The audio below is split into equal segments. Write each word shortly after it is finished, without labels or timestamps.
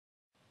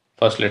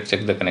first let's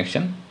check the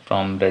connection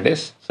from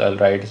Redis. So I'll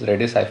write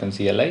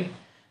redis-cli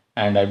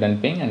and I've done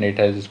ping and it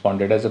has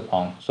responded as a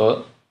pong.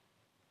 So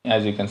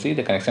as you can see,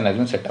 the connection has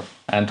been set up,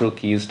 and through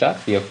keys star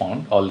we have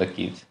found all the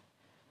keys.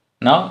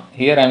 Now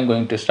here I am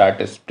going to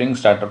start a Spring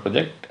Starter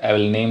project. I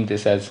will name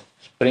this as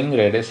Spring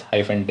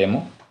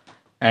Redis-demo,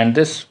 and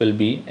this will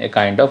be a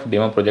kind of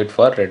demo project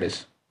for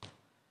Redis.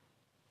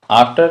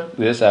 After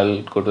this, I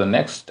will go to the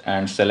next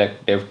and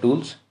select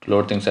DevTools,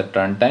 load things at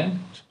runtime,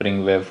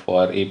 Spring Web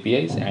for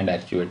APIs and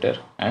Actuator,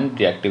 and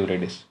Reactive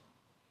Redis.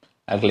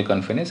 I'll click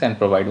on Finish and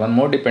provide one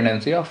more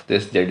dependency of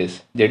this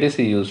Redis. Redis is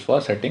used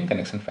for setting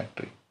connection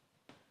factory.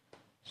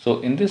 So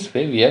in this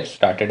way, we have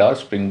started our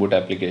Spring Boot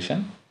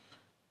application,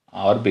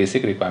 our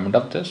basic requirement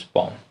of this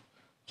form.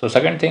 So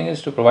second thing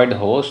is to provide the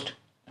host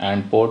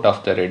and port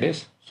of the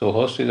Redis. So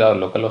host is our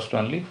local host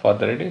only for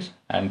the Redis,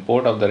 and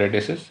port of the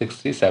Redis is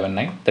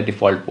 6379, the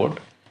default port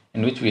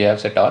in which we have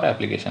set our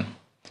application.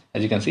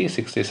 As you can see,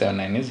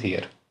 6379 is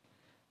here.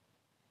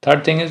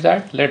 Third thing is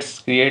that let's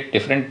create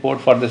different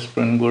port for the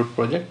Spring Boot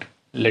project.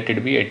 Let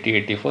it be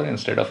 8084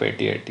 instead of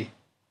 8080,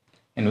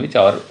 in which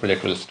our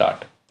project will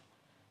start.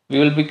 We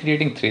will be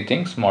creating three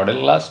things: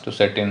 model class to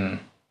set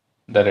in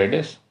the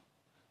Redis.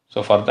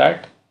 So for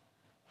that,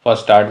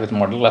 first start with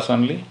model class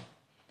only.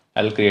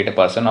 I'll create a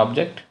person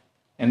object.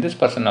 In this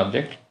person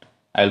object,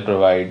 I'll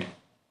provide,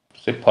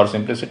 for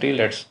simplicity,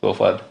 let's go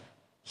for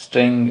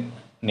string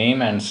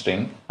name and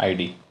string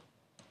ID.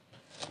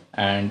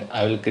 And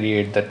I will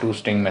create the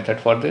toString method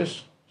for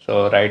this.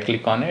 So right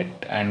click on it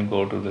and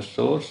go to the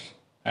source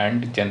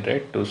and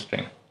generate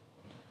toString.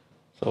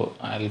 So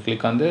I'll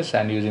click on this,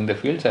 and using the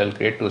fields, I'll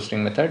create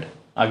toString method.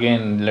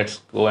 Again, let's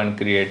go and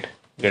create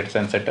getters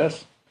and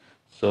setters.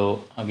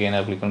 So again,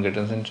 I'll click on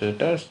getters and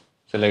setters,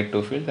 select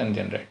two fields and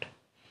generate.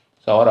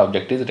 So our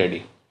object is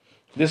ready.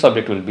 This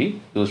object will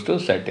be used to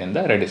set in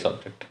the Redis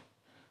object.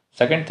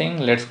 Second thing,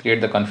 let's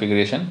create the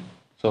configuration.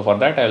 So for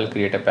that, I will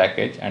create a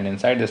package, and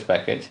inside this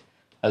package,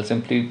 I'll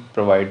simply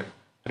provide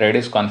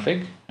Redis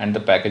config, and the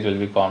package will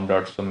be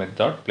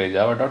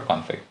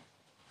com.sumit.playjava.config.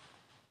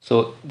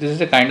 So this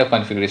is a kind of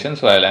configuration,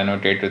 so I'll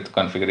annotate with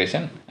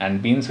configuration,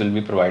 and beans will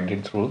be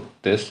provided through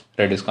this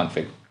Redis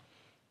config.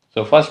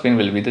 So first bean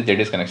will be the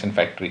Redis connection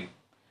factory,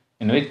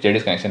 in which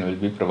Redis connection will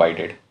be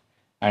provided.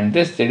 And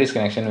this Redis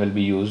connection will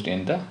be used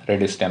in the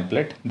Redis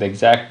template, the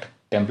exact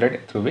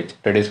template through which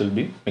Redis will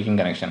be making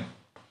connection.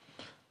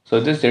 So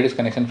this Redis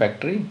connection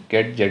factory,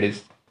 get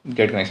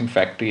connection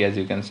factory, as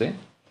you can say,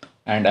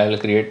 and I will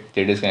create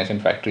Redis connection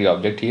factory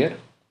object here.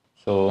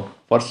 So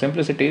for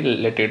simplicity,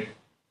 let it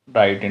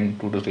write in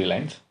 2 to 3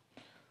 lines.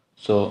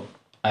 So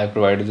I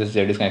provided this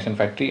Redis connection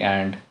factory,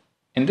 and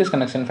in this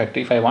connection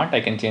factory, if I want,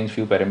 I can change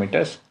few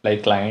parameters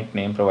like client,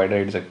 name, provider,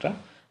 etc.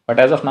 But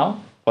as of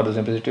now, for the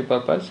simplicity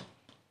purpose,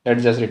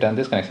 let's just return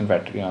this connection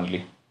factory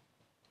only.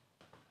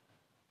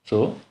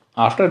 So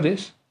after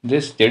this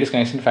Redis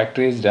connection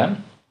factory is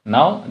done.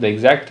 Now the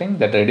exact thing,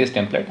 that Redis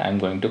template, I'm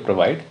going to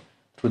provide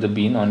through the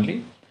bean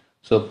only.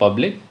 So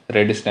public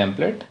Redis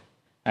template,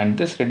 and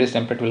this Redis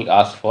template will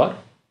ask for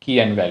key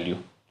and value.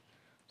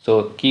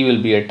 So key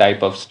will be a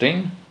type of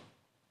string.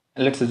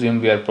 Let's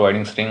assume we are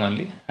providing string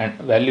only, and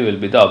value will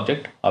be the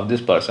object of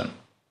this person.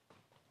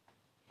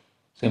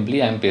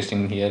 Simply I'm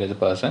pasting here as a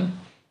person,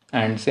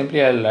 and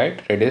simply I'll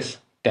write Redis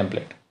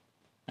template,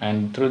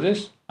 and through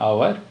this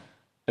our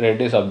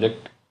Redis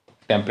object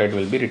template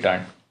will be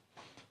returned.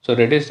 So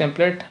Redis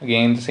template,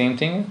 again the same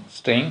thing,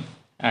 string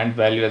and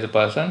value as a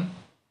person,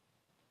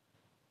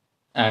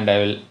 and I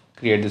will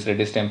create this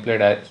Redis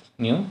template as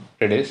new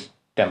Redis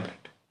template.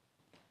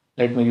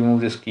 Let me remove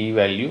this key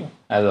value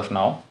as of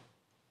now,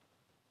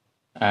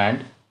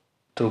 and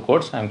through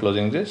quotes I'm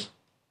closing this.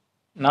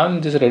 Now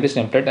in this Redis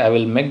template, I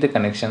will make the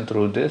connection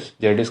through this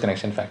Redis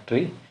connection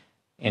factory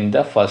in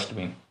the first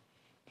bean.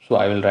 So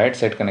I will write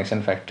set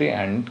connection factory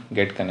and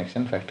get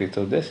connection factory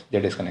through this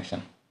Redis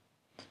connection.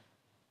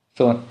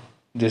 So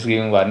this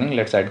giving warning,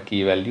 let's add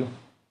key value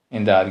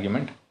in the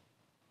argument.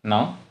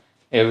 Now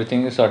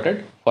everything is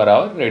sorted for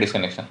our Redis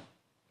connection.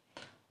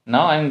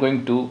 Now I'm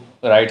going to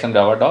write some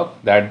Java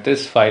doc that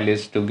this file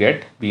is to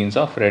get beans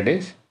of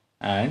Redis,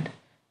 and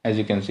as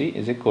you can see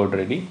is a code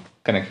ready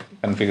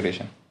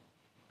configuration.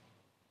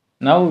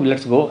 Now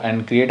let's go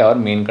and create our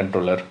main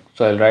controller.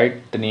 So I'll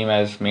write the name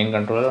as main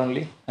controller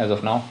only as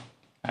of now,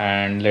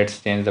 and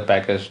let's change the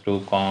package to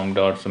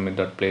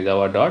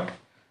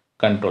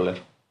com.sumit.playjava.controller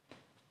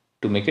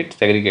to make it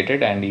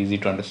segregated and easy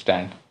to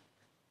understand.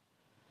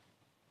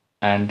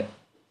 And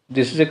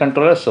this is a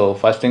controller, so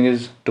first thing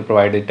is to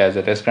provide it as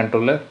a REST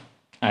controller,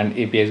 and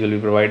APIs will be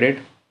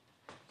provided.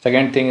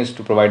 Second thing is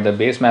to provide the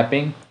base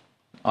mapping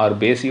or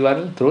base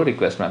URL through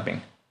request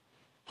mapping.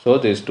 So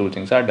these two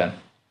things are done.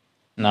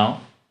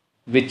 Now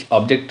which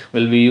object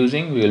will be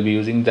using? We will be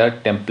using the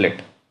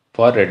template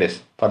for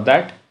Redis. For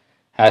that,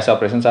 hash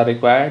operations are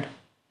required.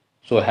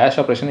 So hash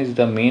operation is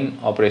the main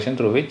operation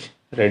through which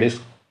Redis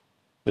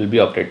will be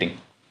operating.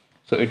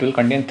 So it will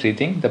contain three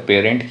things: the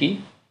parent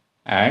key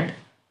and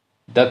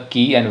the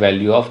key and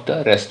value of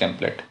the REST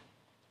template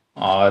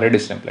or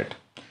Redis template.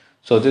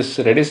 So this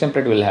Redis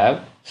template will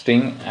have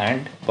string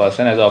and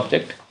person as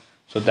object.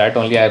 So that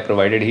only I have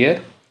provided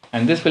here,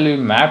 and this will be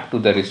mapped to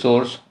the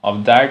resource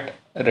of that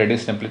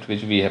Redis template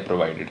which we have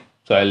provided.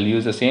 So I'll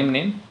use the same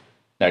name,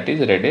 that is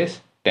Redis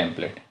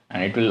template,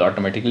 and it will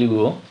automatically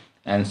go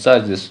and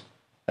search this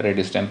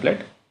Redis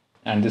template,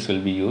 and this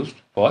will be used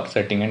for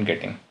setting and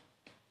getting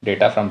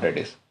data from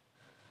Redis.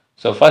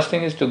 So first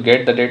thing is to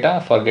get the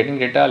data. For getting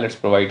data, let's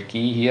provide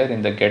key here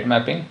in the get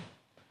mapping,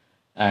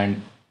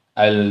 and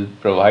I'll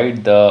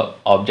provide the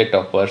object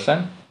of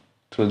person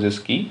through this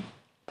key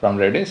from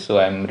Redis. So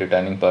I'm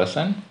returning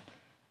person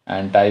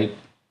and type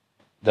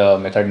the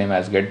method name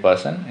as get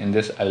person. In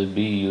this, I'll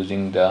be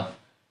using the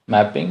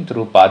mapping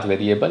through path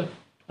variable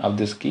of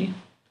this key,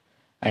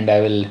 and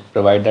I will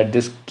provide that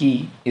this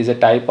key is a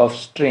type of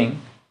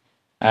string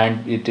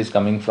and it is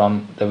coming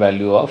from the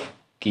value of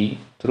key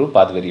through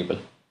path variable.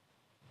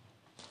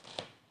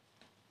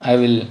 I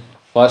will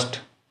first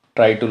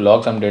try to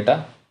log some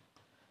data.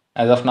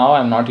 As of now,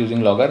 I'm not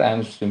using logger.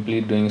 I'm simply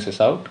doing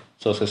sysout.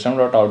 So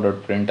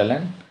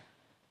system.out.println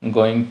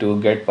going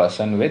to get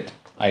person with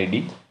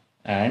ID,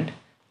 and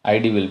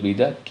ID will be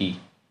the key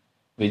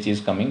which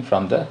is coming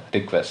from the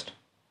request.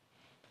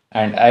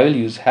 And I will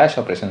use hash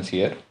operations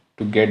here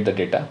to get the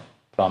data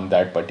from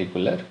that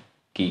particular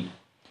key.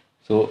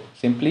 So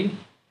simply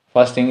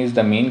first thing is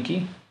the main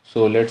key.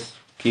 So let's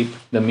keep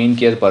the main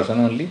key as person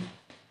only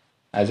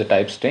as a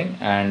type string,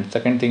 and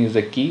second thing is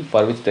the key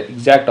for which the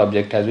exact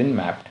object has been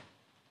mapped,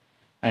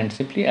 and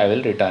simply I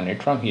will return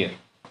it from here.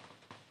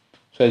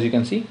 So as you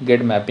can see,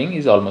 get mapping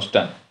is almost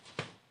done.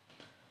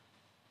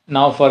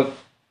 Now for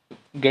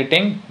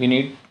getting, we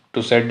need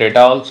to set data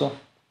also.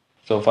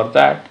 So for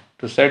that,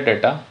 to set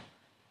data,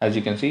 as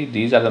you can see,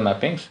 these are the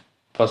mappings.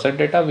 For set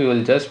data, we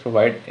will just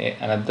provide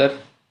another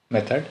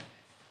method,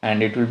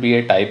 and it will be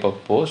a type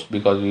of post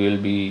because we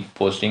will be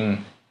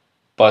posting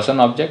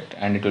person object,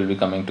 and it will be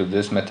coming to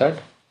this method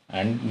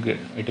and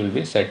it will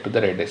be set to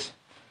the Redis.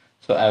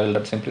 So I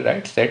will simply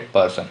write set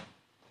person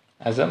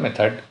as a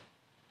method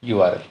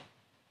URL.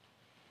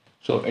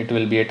 So it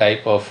will be a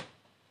type of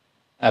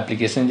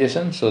application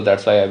JSON. So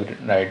that's why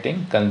I'm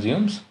writing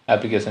consumes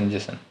application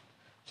JSON.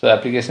 So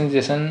application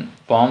JSON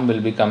form will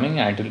be coming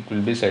and it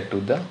will be set to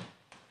the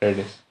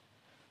Redis.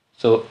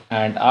 So,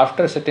 and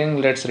after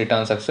setting, let's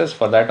return success.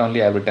 For that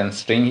only I've written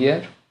string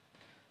here.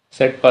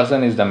 Set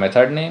person is the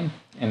method name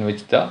in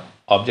which the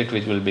object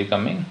which will be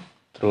coming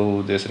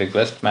through this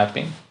request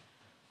mapping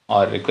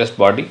or request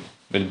body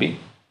will be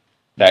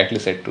directly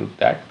set to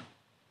that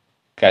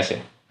cache.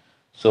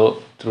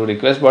 So through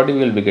request body we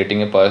will be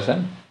getting a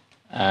person,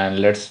 and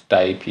let's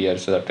type here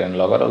certain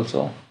logger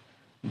also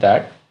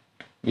that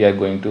we are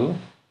going to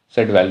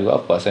set value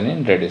of person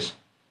in Redis,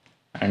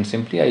 and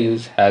simply I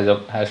use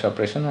hash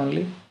operation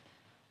only,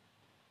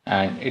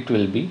 and it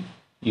will be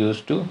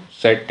used to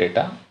set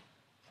data.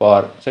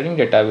 For setting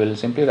data, we will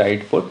simply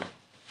write put,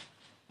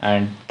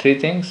 and three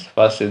things.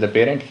 First is the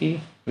parent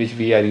key which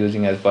we are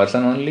using as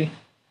person only,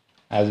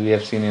 as we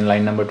have seen in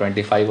line number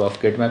 25 of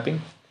get mapping.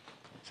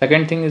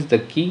 Second thing is the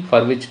key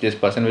for which this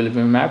person will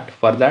be mapped.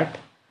 For that,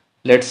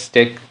 let's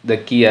take the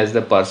key as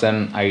the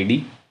person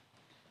ID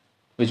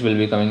which will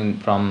be coming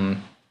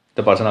from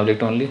the person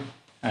object only,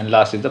 and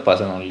last is the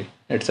person only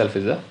itself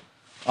is the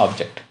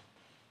object.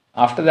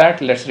 After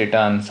that, let's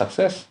return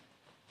success.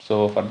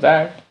 So for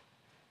that,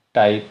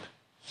 type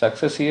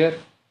success here,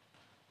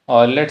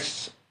 or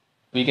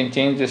we can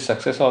change this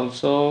success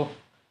also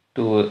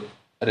to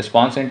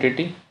response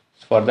entity.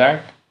 For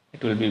that,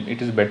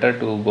 it is better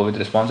to go with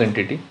response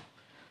entity.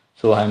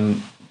 So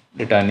I'm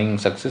returning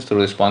success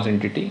through response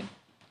entity,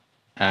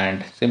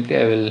 and simply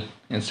I will,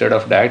 instead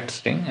of that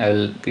string, I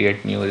will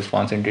create new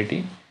response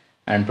entity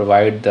and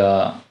provide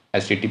the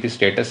HTTP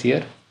status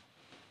here.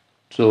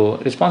 So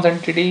response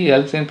entity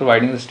helps in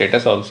providing the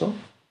status also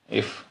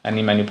if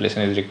any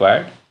manipulation is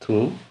required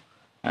through,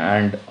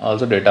 and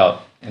also data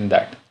in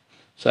that.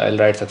 So I'll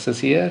write success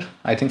here.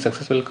 I think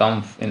success will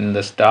come in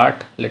the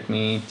start. Let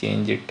me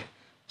change it,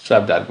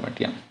 swap the argument.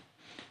 Yeah.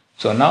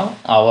 So now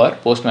our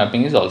post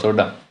mapping is also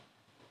done.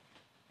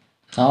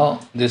 Now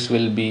this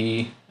will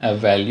be a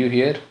value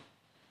here.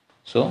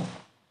 So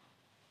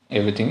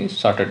everything is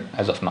sorted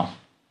as of now.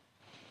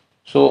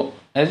 So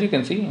as you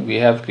can see, we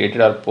have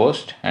created our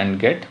post and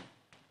get,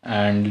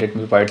 and let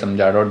me provide some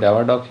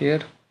jar.java doc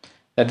here.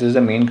 That is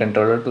the main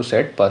controller to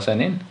set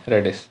person in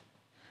Redis,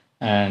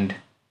 and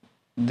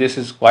this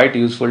is quite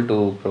useful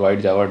to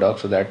provide Java doc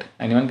so that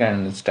anyone can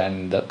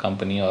understand the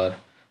company or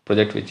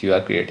project which you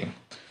are creating.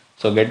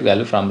 So get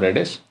value from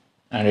Redis,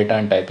 and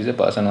return type is a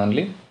person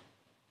only.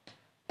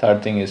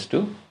 Third thing is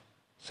to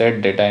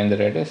set data in the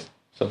Redis.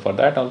 So for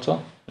that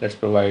also, let's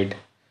provide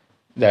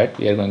that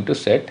we are going to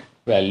set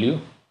value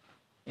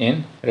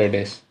in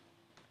Redis.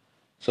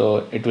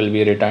 So it will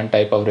be a return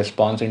type of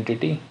response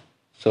entity.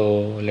 So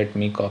let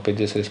me copy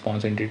this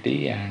response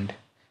entity and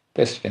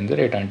paste it in the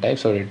return type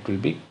so it will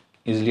be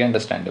easily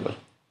understandable.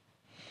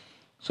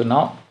 So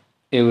now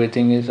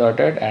everything is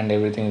sorted and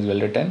everything is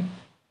well written.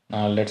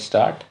 Now let's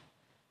start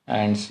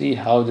and see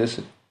how this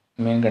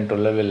main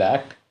controller will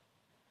act.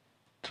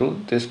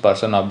 through this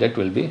person object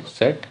will be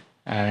set,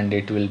 and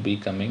it will be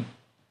coming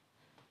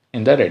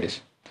in the Redis.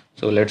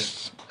 So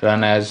let's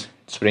run as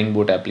Spring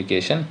Boot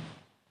application,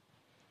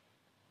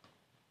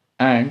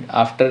 and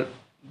after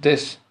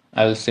this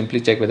I will simply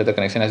check whether the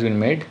connection has been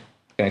made.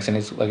 Connection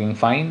is working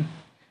fine,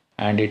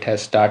 and it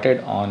has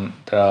started on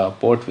the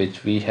port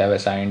which we have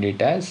assigned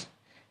it as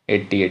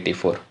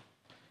 8084.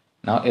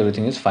 Now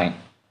everything is fine.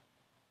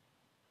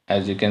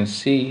 As you can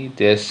see,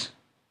 this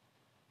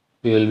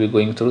we will be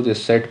going through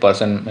this set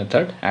person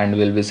method, and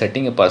we'll be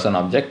setting a person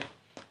object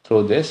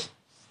through this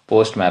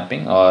post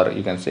mapping, or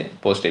you can say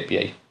post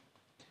API.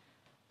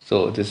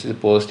 So this is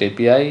post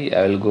API.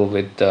 I will go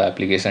with the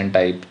application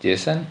type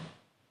JSON,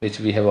 which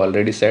we have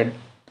already said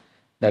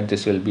that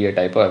this will be a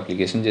type of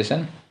application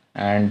JSON,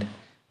 and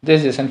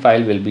this JSON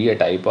file will be a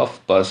type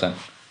of person.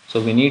 So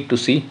we need to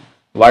see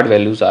what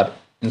values are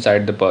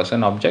inside the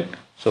person object.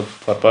 So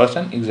for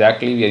person,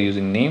 exactly we are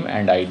using name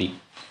and ID.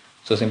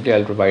 So simply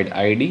I'll provide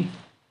ID,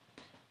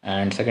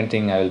 and second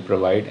thing I will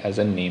provide as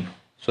a name.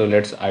 So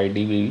let's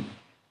ID be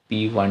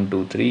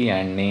P123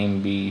 and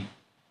name be,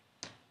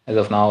 as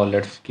of now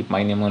let's keep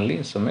my name only,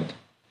 Sumit,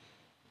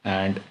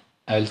 and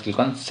I will click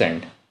on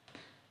send.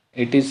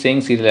 It is saying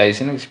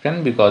serialization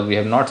expression because we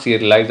have not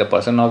serialized the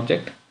person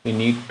object. We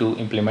need to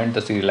implement the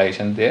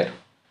serialization there.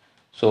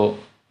 So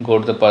go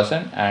to the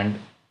person and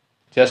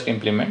just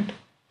implement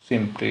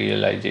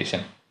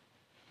serialization.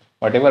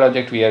 Whatever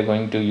object we are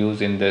going to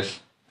use in this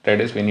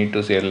Redis, we need to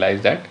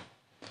serialize that.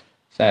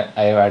 So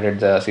I have added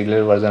the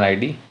serial version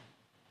ID.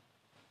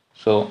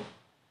 So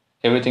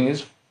everything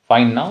is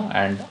fine now,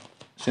 and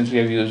since we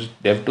have used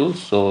DevTools,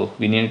 so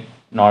we need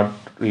not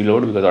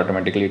reload because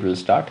automatically it will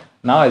start.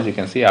 Now as you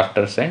can see,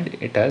 after send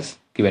it has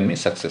given me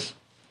success.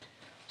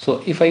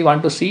 So if I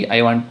want to see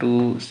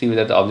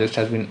whether the object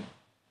has been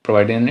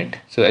provided in it.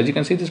 So as you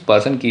can see, this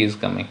person key is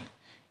coming.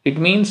 It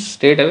means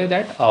straight away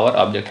that our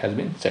object has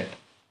been set.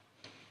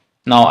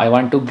 Now I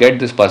want to get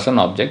this person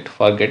object.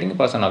 For getting the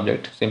person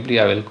object, simply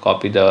I will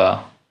copy the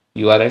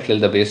URL till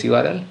the base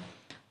URL.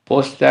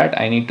 Post that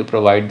I need to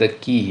provide the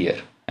key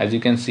here. As you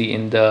can see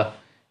in the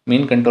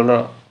main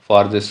controller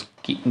for this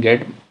key,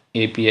 get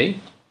API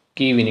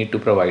key, we need to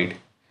provide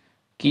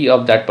key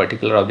of that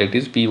particular object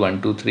is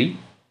P123.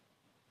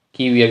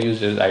 Key we have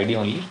used as ID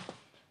only,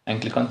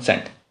 and click on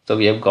send. So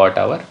we have got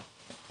our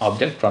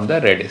object from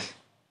the Redis.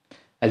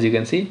 As you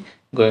can see,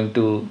 going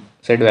to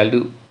set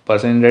value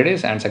person in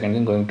Redis, and second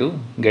thing going to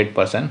get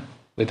person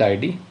with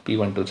ID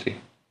P123.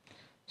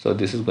 So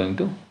this is going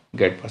to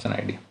get person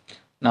ID.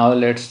 Now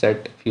let's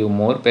set few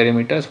more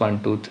parameters,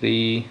 1 2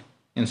 3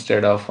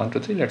 instead of 1 2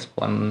 3, let's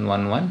 1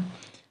 1 1,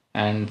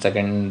 and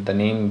second the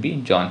name be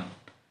John.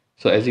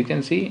 So as you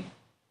can see,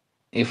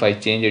 if I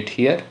change it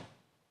here,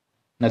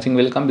 nothing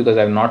will come because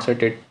I have not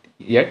set it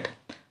yet.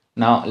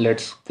 Now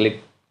let's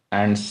click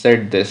and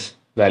set this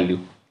value.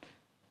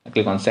 I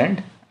click on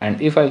send,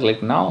 and if I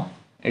click now,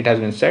 it has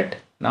been set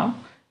now,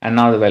 and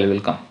now the value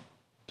will come.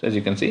 So as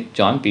you can see,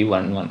 John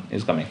P11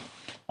 is coming.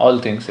 All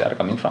things are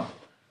coming from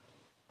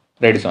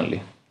Redis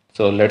only.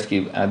 So let's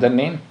give another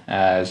name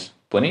as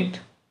Puneet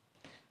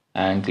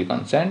and click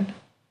on send,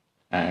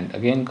 and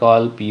again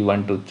call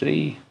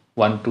P123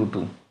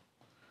 122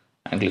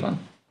 and click on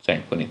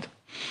send Puneet.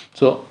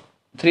 So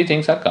three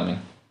things are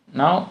coming.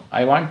 Now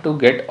I want to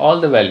get all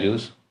the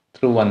values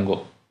through one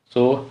go.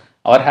 So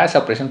our hash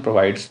operation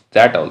provides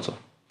that also.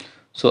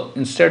 So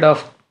instead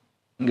of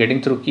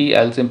getting through key,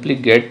 I'll simply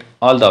get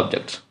all the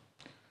objects.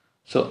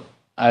 So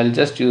I'll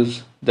just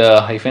use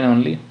the hyphen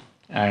only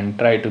and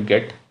try to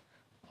get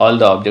all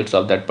the objects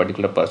of that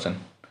particular person.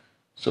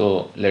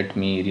 So let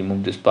me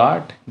remove this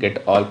part,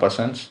 get all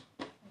persons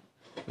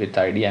with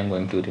ID I'm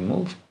going to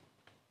remove,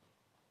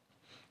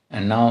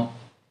 and now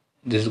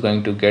this is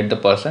going to get the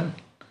person.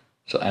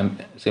 So I'm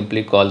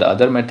simply call the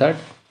other method.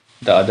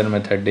 The other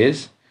method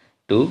is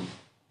to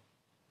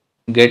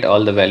get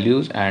all the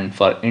values, and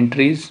for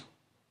entries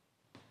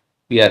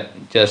we are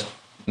just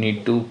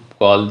need to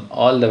call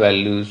all the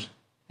values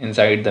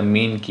inside the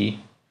main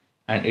key,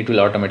 and it will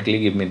automatically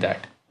give me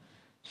that.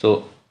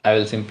 So I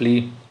will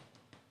simply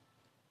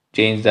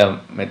change the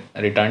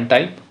return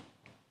type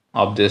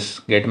of this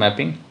get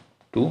mapping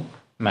to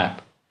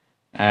map,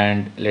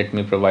 and let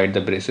me provide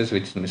the braces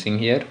which is missing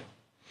here,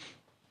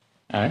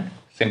 and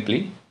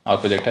simply our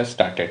project has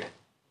started.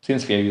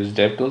 Since we have used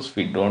DevTools,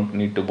 we don't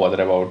need to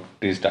bother about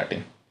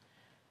restarting.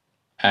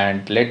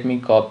 And let me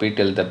copy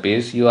till the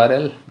base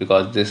URL,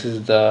 because this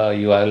is the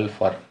URL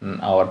for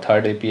our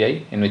third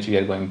API in which we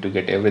are going to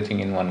get everything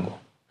in one go.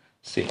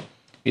 See,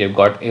 we have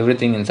got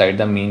everything inside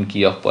the main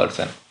key of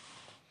person.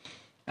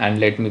 And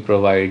let me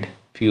provide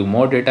few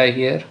more data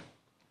here.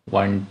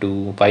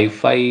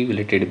 1255,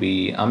 let it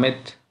be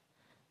Amit.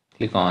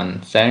 Click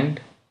on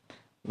send.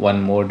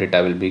 One more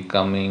data will be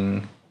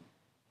coming,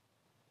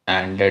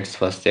 and let's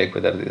first check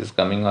whether this is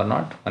coming or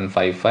not.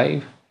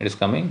 155, it is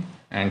coming,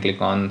 and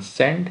click on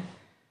send.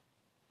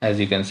 As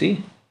you can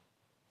see,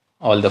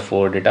 all the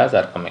four data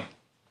are coming.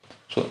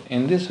 So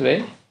in this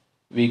way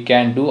we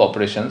can do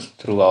operations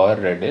through our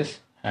Redis,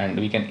 and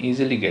we can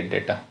easily get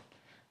data.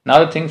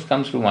 Now the things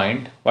comes to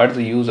mind, what is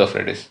the use of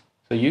Redis?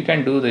 So you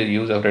can do the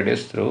use of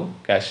Redis through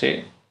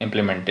cache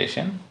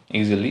implementation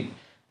easily.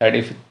 That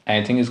if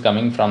anything is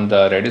coming from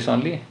the Redis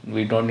only,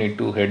 we don't need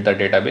to hit the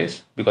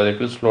database because it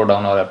will slow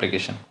down our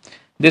application.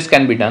 This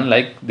can be done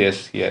like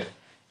this here.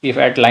 If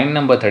at line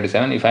number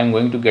 37, if I'm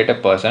going to get a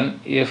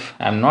person, if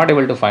I'm not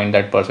able to find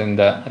that person in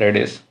the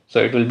Redis,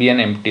 so it will be an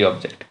empty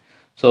object.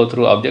 So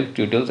through object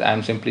utils,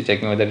 I'm simply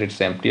checking whether it's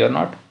empty or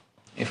not.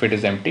 If it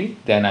is empty,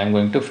 then I'm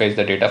going to fetch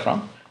the data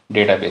from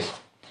database.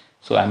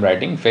 So I'm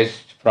writing fetch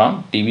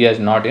from DB as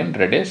not in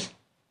Redis,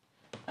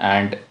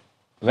 and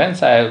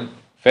once I have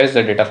fetched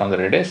the data from the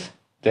Redis,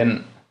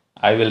 then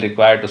I will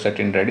require to set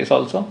in Redis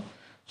also.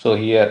 So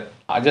here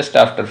just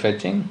after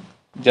fetching,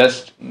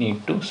 just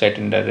need to set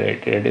in the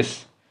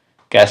Redis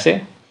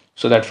cache,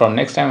 so that from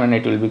next time when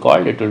it will be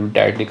called, it will be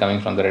directly coming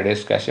from the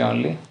Redis cache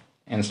only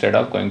instead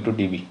of going to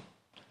DB.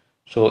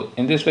 So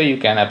in this way you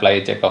can apply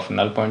a check of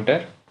null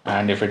pointer,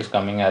 and if it is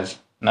coming as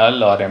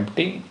null or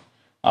empty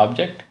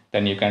object,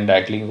 then you can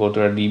directly go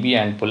to a DB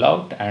and pull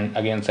out and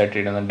again set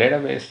it in the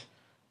database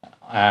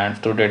and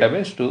through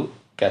database to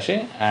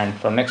cache, and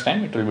from next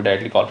time it will be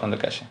directly called from the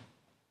cache.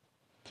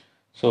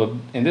 So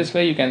in this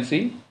way you can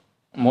see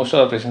most of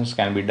the operations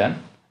can be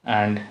done,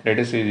 and Redis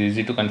is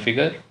easy to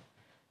configure.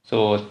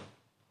 So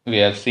we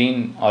have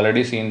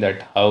already seen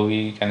that how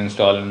we can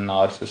install in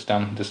our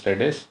system this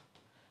Redis,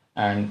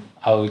 and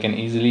how we can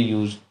easily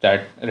use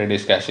that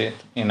Redis cache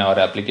in our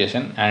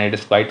application, and it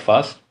is quite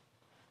fast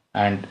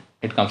and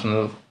it comes from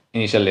the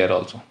initial layer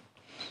also.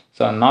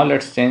 So now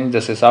let's change the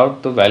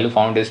sysout to value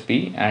found is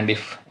p, and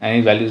if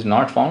any value is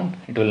not found,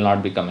 it will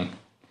not be coming.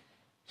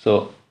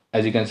 So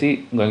as you can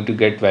see, going to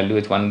get value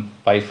with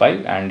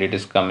 155 and it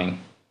is coming.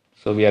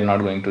 So we are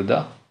not going to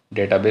the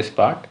database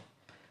part.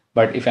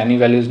 But if any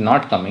value is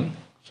not coming,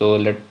 so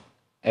let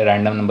a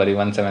random number be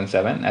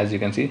 177. As you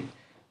can see,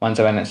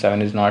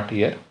 177 is not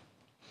here.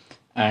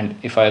 And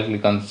if I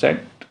click on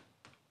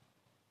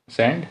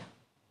send,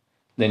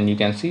 then you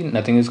can see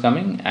nothing is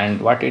coming.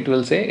 And what it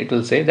will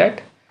say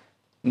that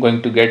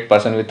going to get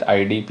person with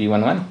ID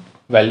P11,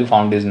 value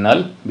found is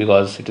null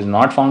because it is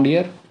not found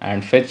here,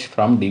 and fetch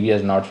from DB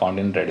as not found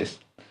in Redis.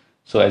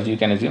 So as you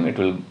can assume,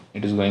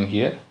 it is going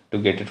here to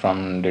get it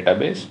from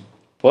database.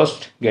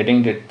 Post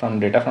getting it from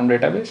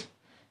database,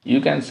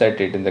 you can set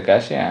it in the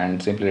cache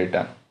and simply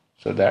return,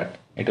 so that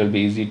it will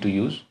be easy to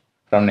use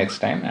from next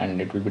time,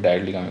 and it will be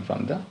directly coming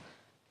from the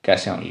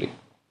cache only.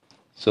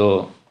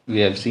 So we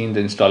have seen the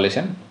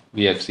installation,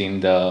 we have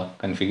seen the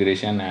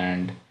configuration,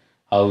 and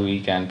how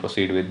we can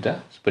proceed with the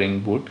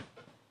Spring Boot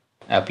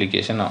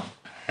application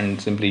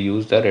and simply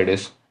use the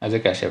Redis as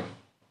a cache.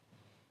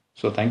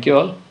 So thank you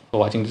all for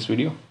watching this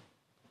video.